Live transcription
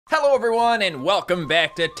Hello everyone and welcome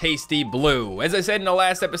back to Tasty Blue. As I said in the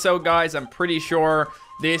last episode, guys, I'm pretty sure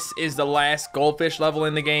this is the last goldfish level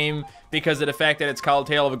in the game because of the fact that it's called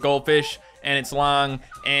Tale of a Goldfish and it's long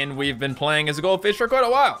and we've been playing as a goldfish for quite a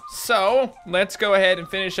while. So let's go ahead and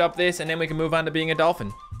finish up this and then we can move on to being a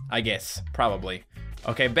dolphin, I guess, probably.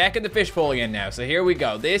 Okay, back in the fishbowl again now, so here we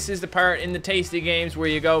go. This is the part in the Tasty games where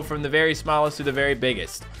you go from the very smallest to the very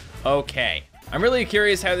biggest. Okay. I'm really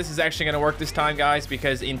curious how this is actually going to work this time, guys,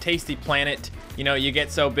 because in Tasty Planet, you know, you get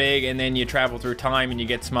so big and then you travel through time and you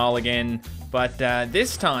get small again. But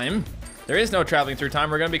this time, there is no traveling through time.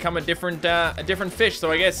 We're going to become a different fish.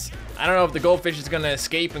 So I guess, I don't know if the goldfish is going to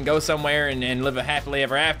escape and go somewhere and live a happily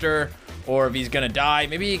ever after, or if he's going to die.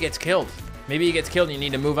 Maybe he gets killed. Maybe he gets killed and you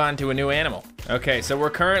need to move on to a new animal. Okay, so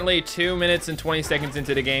we're currently 2 minutes and 20 seconds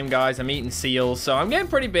into the game, guys. I'm eating seals, so I'm getting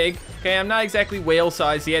pretty big. Okay, I'm not exactly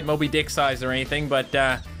whale-sized yet, Moby Dick-sized or anything, but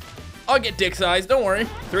I'll get dick-sized, don't worry.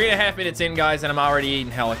 3.5 minutes in, guys, and I'm already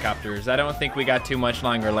eating helicopters. I don't think we got too much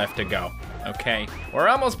longer left to go. Okay, we're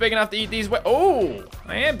almost big enough to eat these whales. Oh,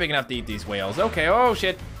 I am big enough to eat these whales. Okay, oh,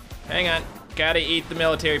 shit. Hang on. Gotta eat the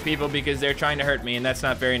military people because they're trying to hurt me, and that's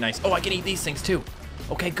not very nice. Oh, I can eat these things, too.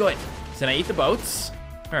 Okay, good. So I eat the boats.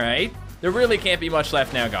 All right. There really can't be much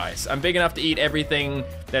left now, guys. I'm big enough to eat everything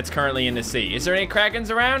that's currently in the sea. Is there any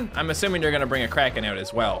krakens around? I'm assuming they're gonna bring a kraken out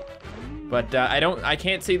as well. But I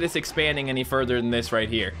can't see this expanding any further than this right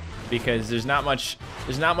here because there's not much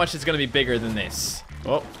that's gonna be bigger than this.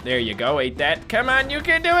 Oh, there you go, ate that. Come on, you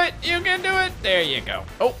can do it, you can do it. There you go.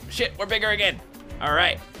 Oh, shit, we're bigger again. All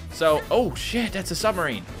right, so, oh shit, that's a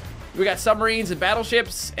submarine. We got submarines and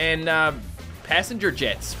battleships and passenger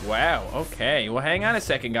jets. Wow, okay. Well, hang on a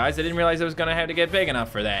second, guys. I didn't realize I was gonna have to get big enough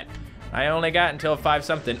for that. I only got until 5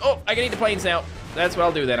 something. Oh, I can eat the planes now. That's what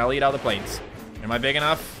I'll do then. I'll eat all the planes. Am I big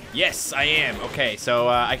enough? Yes, I am. Okay, so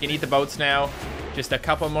I can eat the boats now. Just a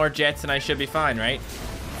couple more jets and I should be fine, right?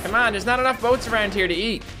 Come on, there's not enough boats around here to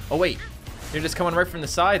eat. Oh, wait. They're just coming right from the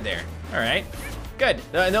side there. All right, good.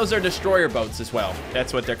 And those are destroyer boats as well.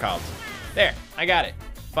 That's what they're called. There, I got it.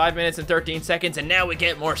 5 minutes and 13 seconds, and now we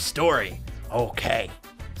get more story. Okay.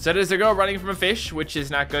 So there's a girl running from a fish, which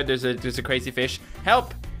is not good. There's a crazy fish.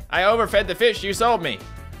 Help! I overfed the fish. You sold me.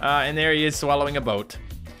 And there he is swallowing a boat.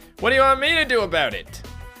 What do you want me to do about it?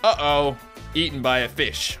 Uh-oh. Eaten by a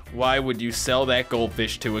fish. Why would you sell that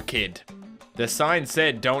goldfish to a kid? The sign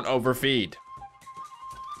said don't overfeed.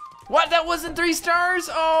 What? That wasn't 3 stars?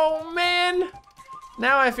 Oh, man.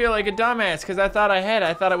 Now I feel like a dumbass because I thought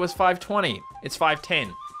it was 520. It's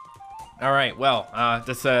 510. All right, well,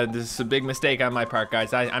 this is a big mistake on my part,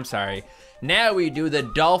 guys. I'm sorry. Now we do the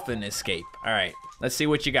dolphin escape. All right, let's see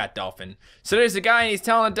what you got, dolphin. So there's a guy and he's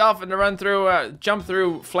telling a dolphin to run through, jump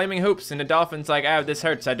through flaming hoops, and the dolphin's like, "Ah, this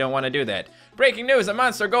hurts. I don't want to do that." Breaking news: a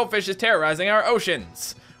monster goldfish is terrorizing our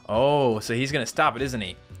oceans. Oh, so he's gonna stop it, isn't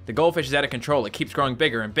he? The goldfish is out of control. It keeps growing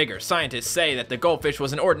bigger and bigger. Scientists say that the goldfish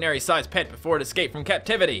was an ordinary-sized pet before it escaped from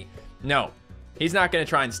captivity. No. He's not gonna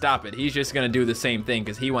try and stop it. He's just gonna do the same thing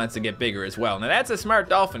because he wants to get bigger as well. Now that's a smart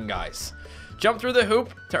dolphin, guys. Jump through the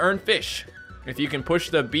hoop to earn fish. If you can push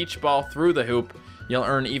the beach ball through the hoop, you'll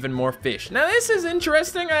earn even more fish. Now this is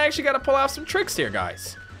interesting. I actually gotta pull off some tricks here,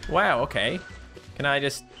 guys. Wow, okay. Can I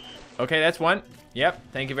just, okay, that's one. Yep,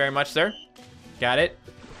 thank you very much, sir. Got it.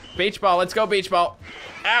 Beach ball, let's go beach ball.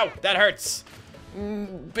 Ow, that hurts.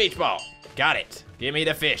 Beach ball, got it. Give me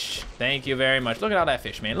the fish. Thank you very much. Look at all that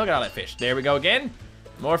fish, man. Look at all that fish. There we go again.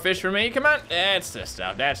 More fish for me. Come on. That's the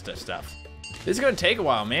stuff. That's the stuff. This is gonna take a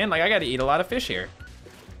while, man. Like, I gotta eat a lot of fish here.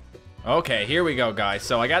 Okay, here we go, guys.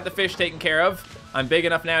 So I got the fish taken care of. I'm big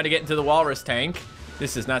enough now to get into the walrus tank.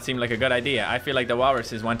 This does not seem like a good idea. I feel like the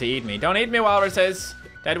walruses want to eat me. Don't eat me, walruses.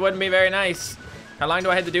 That wouldn't be very nice. How long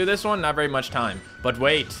do I have to do this one? Not very much time. But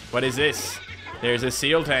wait, what is this? There's a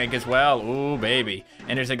seal tank as well. Ooh, baby.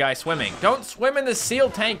 And there's a guy swimming. Don't swim in the seal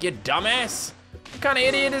tank, you dumbass. What kind of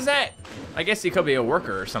idiot is that? I guess he could be a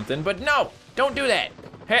worker or something, but no, don't do that.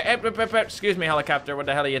 Hey, excuse me, helicopter. What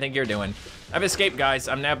the hell do you think you're doing? I've escaped, guys.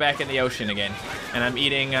 I'm now back in the ocean again. And I'm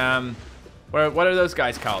eating, what are those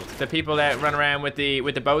guys called? The people that run around with the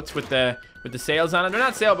boats with the sails on them? They're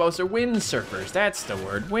not sailboats, they're windsurfers. That's the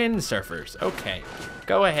word, windsurfers. Okay,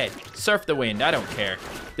 go ahead, surf the wind, I don't care.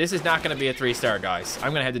 This is not gonna be a 3-star, guys.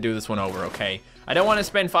 I'm gonna have to do this one over, okay? I don't wanna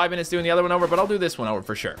spend 5 minutes doing the other one over, but I'll do this one over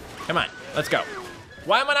for sure. Come on, let's go.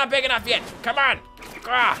 Why am I not big enough yet? Come on,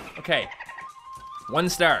 okay. 1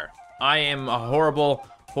 star. I am a horrible,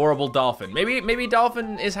 horrible dolphin. Maybe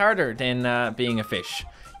dolphin is harder than being a fish.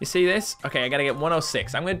 You see this? Okay, I gotta get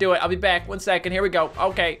 106. I'm gonna do it. I'll be back. 1 second. Here we go.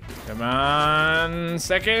 Okay. Come on.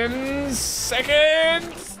 Seconds.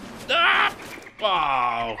 Ah!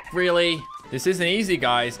 Oh, really? This isn't easy,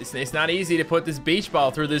 guys. It's not easy to put this beach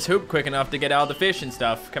ball through this hoop quick enough to get all the fish and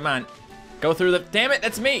stuff. Come on. Go through the... Damn it,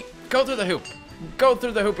 that's me. Go through the hoop. Go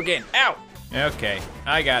through the hoop again. Ow. Okay,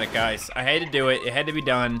 I got it, guys. I had to do it. It had to be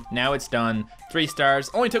done. Now it's done. 3 stars.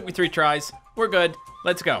 Only took me 3 tries. We're good.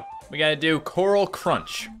 Let's go. We gotta do Coral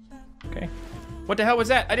Crunch. Okay. What the hell was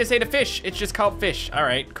that? I just ate a fish. It's just called fish. All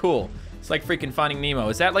right, cool. It's like freaking Finding Nemo.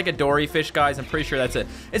 Is that like a Dory fish, guys? I'm pretty sure that's it.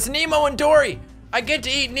 It's Nemo and Dory. I get to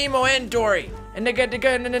eat Nemo and Dory. And they get to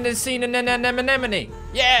go in the sea and anemone.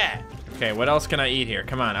 Yeah. Okay, what else can I eat here?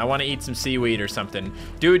 Come on, I want to eat some seaweed or something.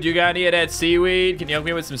 Dude, you got any of that seaweed? Can you help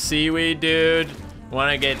me with some seaweed, dude?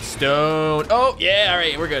 Want to get stoned? Oh, yeah, all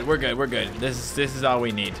right, we're good, we're good, we're good. This is all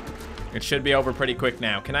we need. It should be over pretty quick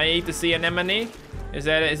now. Can I eat the sea anemone? Is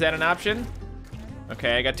that an option?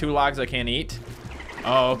 Okay, I got 2 logs I can't eat.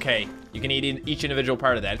 Oh, okay. You can eat each individual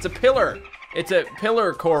part of that. It's a pillar. It's a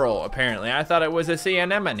pillar coral, apparently. I thought it was a sea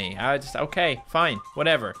anemone. Okay, fine,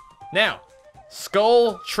 whatever. Now,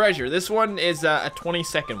 Skull Treasure. This one is a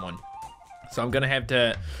 20-second one. So I'm gonna have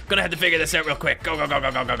to figure this out real quick. Go, go, go,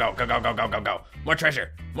 go, go, go, go, go, go, go, go, go, go. More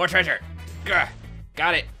treasure, more treasure. Gah.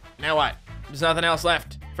 Got it. Now what? There's nothing else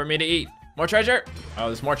left for me to eat. More treasure? Oh,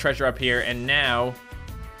 there's more treasure up here, and now...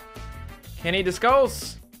 Can't eat the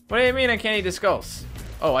skulls? What do you mean I can't eat the skulls?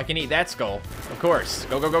 Oh, I can eat that skull. Of course.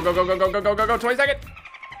 Go, go, go, go, go, go, go, go, go, go, go. 20 seconds.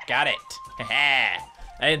 Got it. I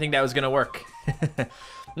didn't think that was gonna work.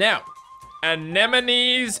 Now,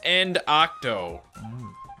 anemones and octo.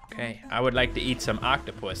 Okay, I would like to eat some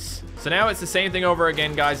octopus. So now it's the same thing over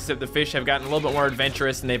again, guys, except the fish have gotten a little bit more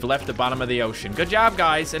adventurous and they've left the bottom of the ocean. Good job,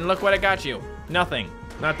 guys, and look what I got you. Nothing.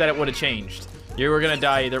 Not that it would have changed. You were gonna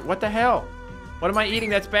die either. What the hell? What am I eating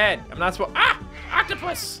that's bad? I'm not supposed... Ah!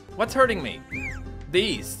 Octopus! What's hurting me?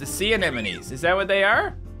 These, the sea anemones. Is that what they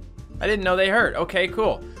are? I didn't know they hurt. Okay,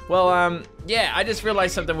 cool. Well, yeah, I just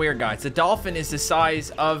realized something weird, guys. The dolphin is the size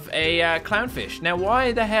of a clownfish. Now,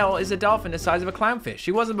 why the hell is a dolphin the size of a clownfish?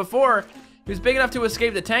 He wasn't before. He was big enough to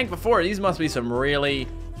escape the tank before. These must be some really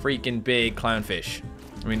freaking big clownfish.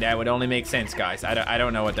 I mean, that would only make sense, guys. I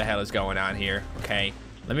don't know what the hell is going on here, okay?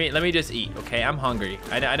 Let me just eat, okay? I'm hungry.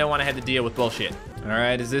 I don't want to have to deal with bullshit. All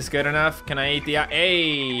right, is this good enough? Can I eat the...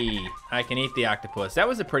 Hey! I can eat the octopus. That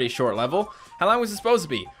was a pretty short level. How long was it supposed to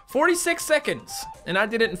be? 46 seconds. And I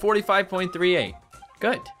did it in 45.38.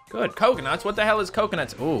 Good, good. Coconuts? What the hell is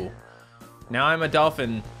coconuts? Ooh. Now I'm a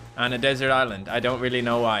dolphin on a desert island. I don't really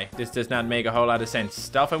know why. This does not make a whole lot of sense.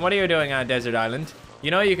 Dolphin, what are you doing on a desert island?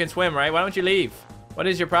 You know you can swim, right? Why don't you leave? What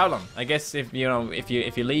is your problem? I guess if you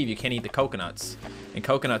leave, you can't eat the coconuts. And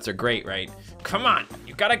coconuts are great, right? Come on,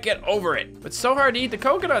 you gotta get over it. It's so hard to eat the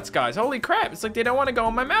coconuts, guys. Holy crap, it's like they don't want to go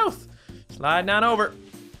in my mouth. Slide on over.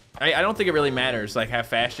 I don't think it really matters like how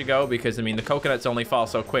fast you go because I mean the coconuts only fall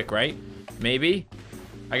so quick, right? Maybe.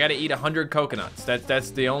 I gotta eat 100 coconuts.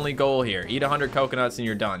 That's the only goal here. Eat 100 coconuts and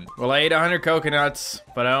you're done. Well, I ate 100 coconuts,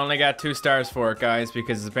 but I only got 2 stars for it, guys,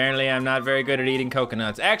 because apparently I'm not very good at eating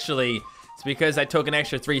coconuts. Actually, it's because I took an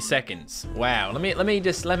extra 3 seconds. Wow. Let me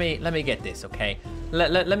get this, okay?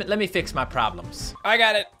 Let me fix my problems. I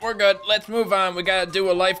got it. We're good. Let's move on. We gotta do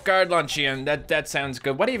a lifeguard luncheon. That sounds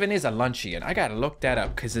good. What even is a luncheon? I gotta look that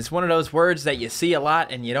up because it's one of those words that you see a lot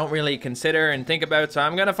and you don't really consider and think about. So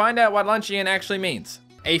I'm gonna find out what luncheon actually means.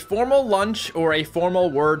 A formal lunch or a formal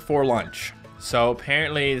word for lunch. So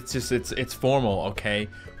apparently it's formal, okay?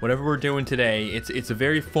 Whatever we're doing today, it's a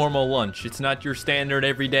very formal lunch. It's not your standard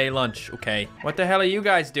everyday lunch, okay? What the hell are you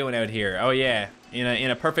guys doing out here? Oh yeah,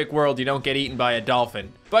 in a perfect world, you don't get eaten by a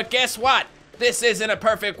dolphin. But guess what? This isn't a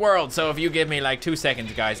perfect world, so if you give me like 2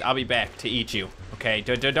 seconds, guys, I'll be back to eat you. Okay,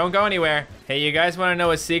 don't go anywhere. Hey, you guys wanna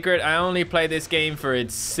know a secret? I only play this game for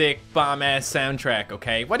its sick, bomb-ass soundtrack,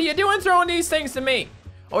 okay? What are you doing throwing these things to me?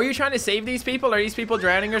 Oh, are you trying to save these people? Are these people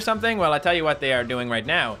drowning or something? Well, I'll tell you what they are doing right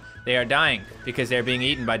now. They are dying because they're being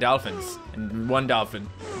eaten by dolphins. And one dolphin.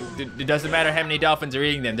 It doesn't matter how many dolphins are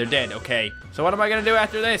eating them. They're dead, okay? So what am I gonna do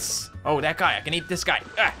after this? Oh, that guy. I can eat this guy.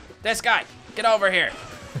 Ah, this guy. Get over here.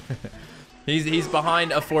 He's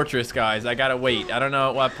behind a fortress, guys. I gotta wait. I don't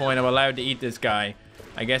know at what point I'm allowed to eat this guy.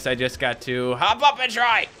 I guess I just got to hop up and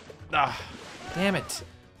try. Ah, damn it.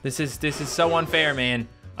 This is so unfair, man.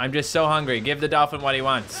 I'm just so hungry. Give the dolphin what he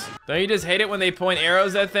wants. Don't you just hate it when they point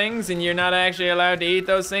arrows at things and you're not actually allowed to eat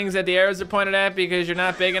those things that the arrows are pointed at because you're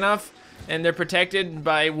not big enough and they're protected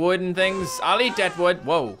by wood and things? I'll eat that wood.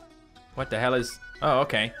 Whoa. What the hell is... Oh,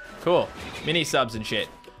 okay. Cool. Mini subs and shit.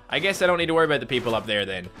 I guess I don't need to worry about the people up there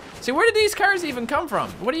then. See, where did these cars even come from?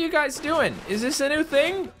 What are you guys doing? Is this a new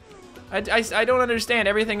thing? I don't understand.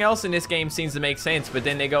 Everything else in this game seems to make sense, but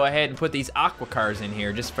then they go ahead and put these aqua cars in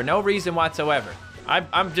here just for no reason whatsoever.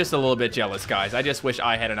 I'm just a little bit jealous, guys. I just wish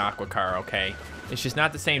I had an aqua car, okay? It's just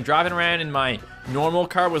not the same. Driving around in my normal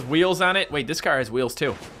car with wheels on it. Wait, this car has wheels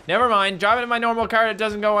too. Never mind. Driving in my normal car that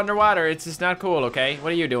doesn't go underwater. It's just not cool, okay?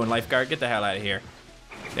 What are you doing, lifeguard? Get the hell out of here.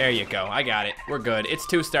 There you go. I got it. We're good. It's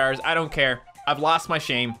 2 stars. I don't care. I've lost my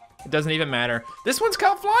shame. It doesn't even matter. This one's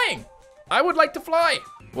called flying. I would like to fly.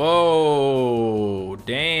 Whoa,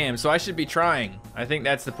 damn. So I should be trying. I think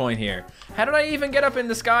that's the point here. How did I even get up in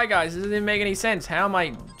the sky, guys? This doesn't make any sense. How am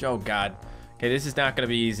I? Oh, God. Okay, this is not gonna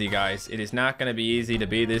be easy, guys. It is not gonna be easy to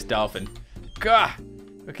be this dolphin. Gah.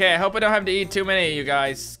 Okay, I hope I don't have to eat too many of you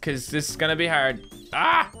guys, because this is gonna be hard.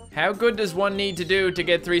 Ah! How good does one need to do to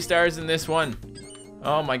get 3 stars in this one?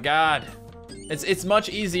 Oh my God. It's much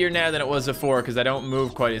easier now than it was before, because I don't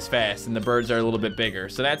move quite as fast, and the birds are a little bit bigger,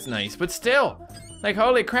 so that's nice. But still, like,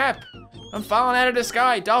 holy crap. I'm falling out of the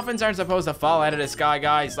sky. Dolphins aren't supposed to fall out of the sky,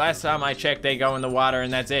 guys. Last time I checked, they go in the water,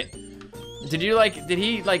 and that's it. Did he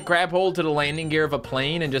like grab hold to the landing gear of a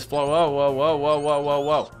plane and just flow? Whoa, whoa, whoa, whoa, whoa, whoa,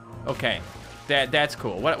 whoa. Okay, that's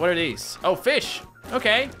cool. What are these? Oh, fish.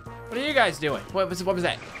 Okay, what are you guys doing? What was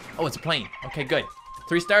that? Oh, it's a plane. Okay, good.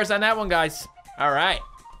 3 stars on that one, guys. All right,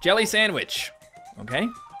 jelly sandwich. Okay,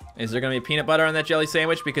 is there gonna be peanut butter on that jelly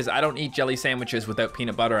sandwich? Because I don't eat jelly sandwiches without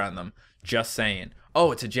peanut butter on them. Just saying.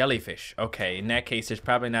 Oh, it's a jellyfish. Okay, in that case, there's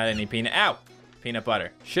probably not any peanut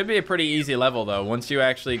butter. Should be a pretty easy level though, once you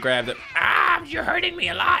actually grab the, you're hurting me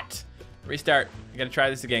a lot. Restart, I gotta try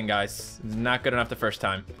this again, guys. It's not good enough the first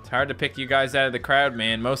time. It's hard to pick you guys out of the crowd,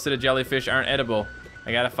 man. Most of the jellyfish aren't edible.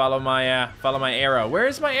 I gotta follow my arrow. Where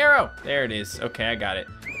is my arrow? There it is. Okay, I got it.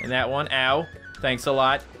 And that one, ow. Thanks a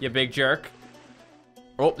lot, you big jerk.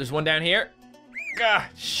 Oh, there's one down here. Gah,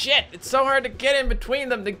 shit, it's so hard to get in between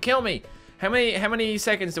them to kill me. How many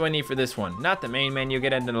seconds do I need for this one? Not the main menu,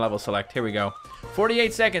 get into the level select. Here we go.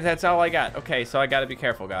 48 seconds, that's all I got. Okay, so I gotta be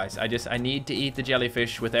careful, guys. I need to eat the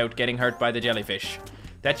jellyfish without getting hurt by the jellyfish.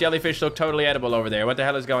 That jellyfish looked totally edible over there. What the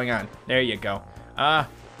hell is going on? There you go. I'm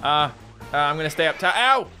gonna stay up top.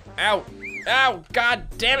 Ow! Ow! Ow! God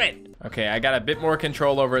damn it! Okay, I got a bit more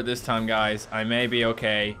control over it this time, guys. I may be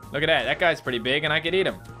okay. Look at that. That guy's pretty big, and I could eat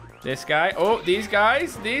him. This guy. Oh, these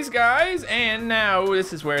guys. And now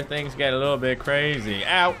this is where things get a little bit crazy.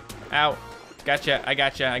 Ow. Ow. Gotcha. I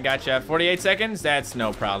gotcha. 48 seconds? That's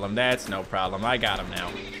no problem. I got him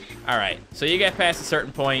now. All right. So you get past a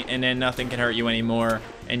certain point, and then nothing can hurt you anymore,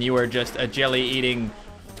 and you are just a jelly-eating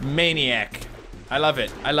maniac. I love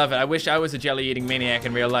it. I wish I was a jelly-eating maniac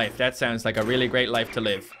in real life. That sounds like a really great life to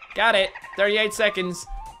live. Got it. 38 seconds.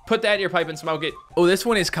 Put that in your pipe and smoke it. Oh, this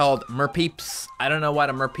one is called merpeeps. I don't know what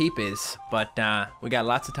a merpeep is, but we got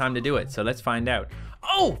lots of time to do it, so let's find out.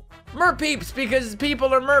 Oh, merpeeps, because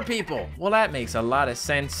people are merpeople. Well, that makes a lot of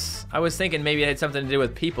sense. I was thinking maybe it had something to do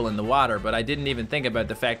with people in the water, but I didn't even think about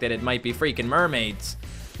the fact that it might be freaking mermaids.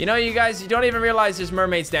 You know, you guys, you don't even realize there's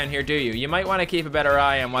mermaids down here, do you? You might want to keep a better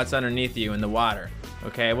eye on what's underneath you in the water.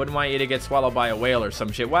 Okay, I wouldn't want you to get swallowed by a whale or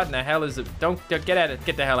some shit. What in the hell is it? Don't get at it.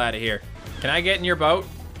 Get the hell out of here. Can I get in your boat?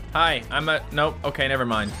 Hi, nope, okay, never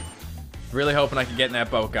mind. Really hoping I can get in that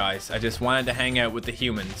boat, guys. I just wanted to hang out with the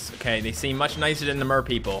humans, okay? They seem much nicer than the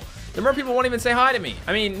merpeople. The merpeople won't even say hi to me.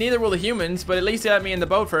 I mean, neither will the humans, but at least they let me in the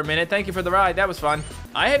boat for a minute. Thank you for the ride, that was fun.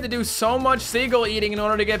 I had to do so much seagull eating in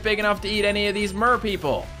order to get big enough to eat any of these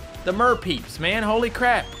merpeople. The merpeeps, man, holy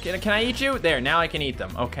crap. Can I eat you? There, now I can eat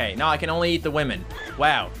them. Okay, now I can only eat the women.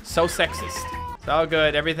 Wow, so sexist. It's all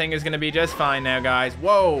good, everything is gonna be just fine now, guys.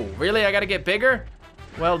 Whoa, really, I gotta get bigger?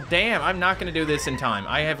 Well, damn, I'm not gonna do this in time.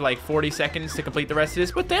 I have like 40 seconds to complete the rest of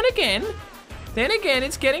this, but then again,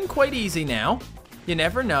 it's getting quite easy now. You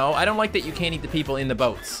never know. I don't like that you can't eat the people in the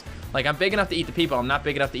boats. Like, I'm big enough to eat the people, I'm not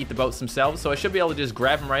big enough to eat the boats themselves, so I should be able to just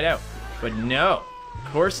grab them right out. But no,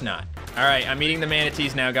 of course not. All right, I'm eating the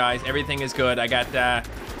manatees now, guys. Everything is good. I got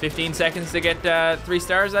 15 seconds to get 3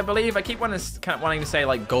 stars, I believe. I keep wanting to say,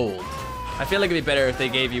 like, gold. I feel like it'd be better if they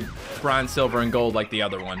gave you bronze, silver, and gold like the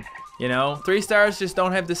other one. You know, 3 stars just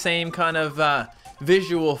don't have the same kind of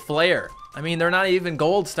visual flair. I mean, they're not even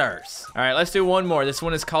gold stars. All right, let's do one more. This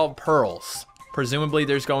one is called pearls. Presumably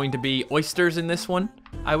there's going to be oysters in this one,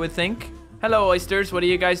 I would think. Hello, oysters, what are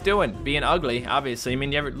you guys doing? Being ugly, obviously. I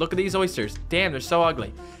mean, you ever look at these oysters. Damn, they're so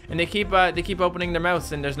ugly. And they keep opening their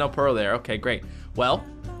mouths and there's no pearl there. Okay, great. Well,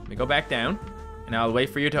 let me go back down and I'll wait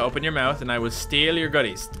for you to open your mouth and I will steal your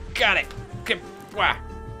goodies. Got it.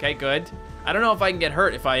 Okay, good. I don't know if I can get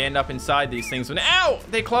hurt if I end up inside these things. Ow!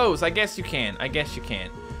 They close. I guess you can.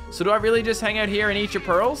 So do I really just hang out here and eat your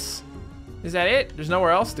pearls? Is that it? There's nowhere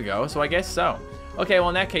else to go, so I guess so. Okay, well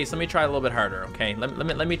in that case, let me try a little bit harder, okay?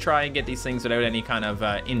 Let me try and get these things without any kind of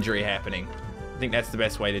injury happening. I think that's the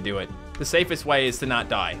best way to do it. The safest way is to not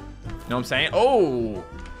die. what I'm saying? Oh,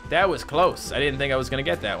 that was close. I didn't think I was gonna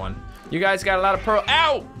get that one. You guys got a lot of pearl.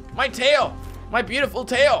 Ow! My tail! My beautiful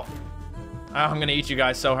tail! Oh, I'm gonna eat you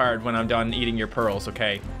guys so hard when I'm done eating your pearls,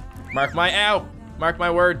 okay? Mark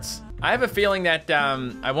my words. I have a feeling that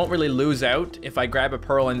I won't really lose out if I grab a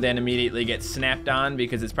pearl and then immediately get snapped on,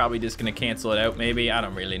 because it's probably just gonna cancel it out maybe. I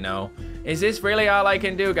don't really know. Is this really all I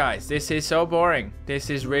can do, guys? This is so boring. This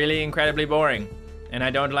is really incredibly boring. And I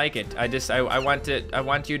don't like it. I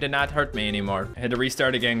want you to not hurt me anymore. I had to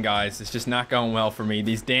restart again, guys. It's just not going well for me.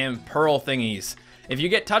 These damn pearl thingies. If you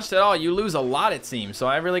get touched at all, you lose a lot, it seems. So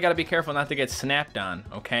I really gotta be careful not to get snapped on,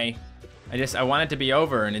 okay? I want it to be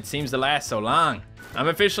over, and it seems to last so long. I'm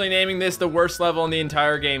officially naming this the worst level in the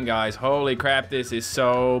entire game, guys. Holy crap, this is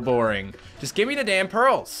so boring. Just give me the damn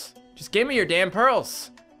pearls. Just give me your damn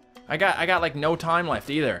pearls. I got like no time left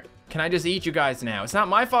either. Can I just eat you guys now? It's not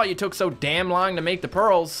my fault you took so damn long to make the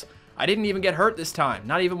pearls. I didn't even get hurt this time,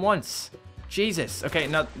 not even once. Jesus. Okay,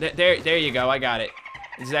 no, there you go. I got it.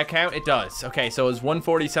 Does that count? It does. Okay, so it was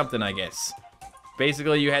 140 something, I guess.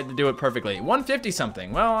 Basically, you had to do it perfectly. 150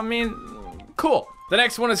 something. Well, I mean, cool. The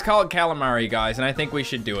next one is called calamari, guys, and I think we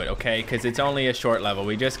should do it, okay? Because it's only a short level.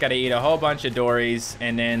 We just got to eat a whole bunch of dories,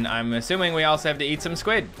 and then I'm assuming we also have to eat some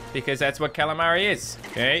squid, because that's what calamari is.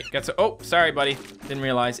 Okay, got some. Oh, sorry, buddy. Didn't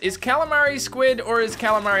realize. Is calamari squid or is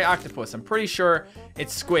calamari octopus? I'm pretty sure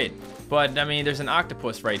it's squid, but I mean, there's an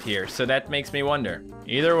octopus right here, so that makes me wonder.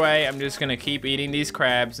 Either way, I'm just gonna keep eating these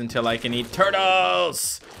crabs until I can eat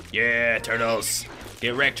turtles. Yeah, turtles.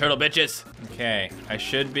 Get wrecked, turtle bitches. Okay, I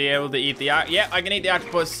should be able to eat the, yeah, I can eat the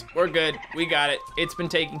octopus. We're good, we got it. It's been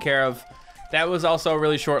taken care of. That was also a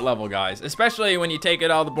really short level, guys. Especially when you take it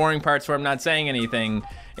all the boring parts where I'm not saying anything,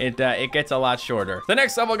 it gets a lot shorter. The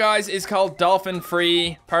next level, guys, is called Dolphin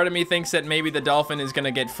Free. Part of me thinks that maybe the dolphin is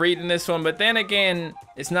gonna get freed in this one, but then again,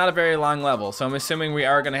 it's not a very long level. So I'm assuming we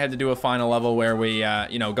are gonna have to do a final level where we,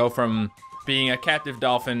 you know, go from being a captive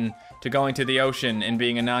dolphin to going to the ocean and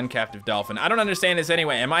being a non-captive dolphin. I don't understand this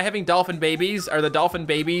anyway. Am I having dolphin babies? Are the dolphin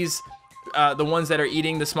babies the ones that are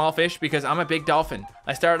eating the small fish? Because I'm a big dolphin.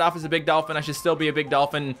 I started off as a big dolphin. I should still be a big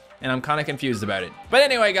dolphin, and I'm kind of confused about it. But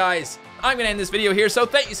anyway, guys, I'm gonna end this video here, so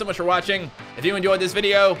thank you so much for watching. If you enjoyed this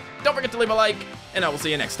video, don't forget to leave a like, and I will see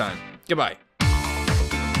you next time. Goodbye.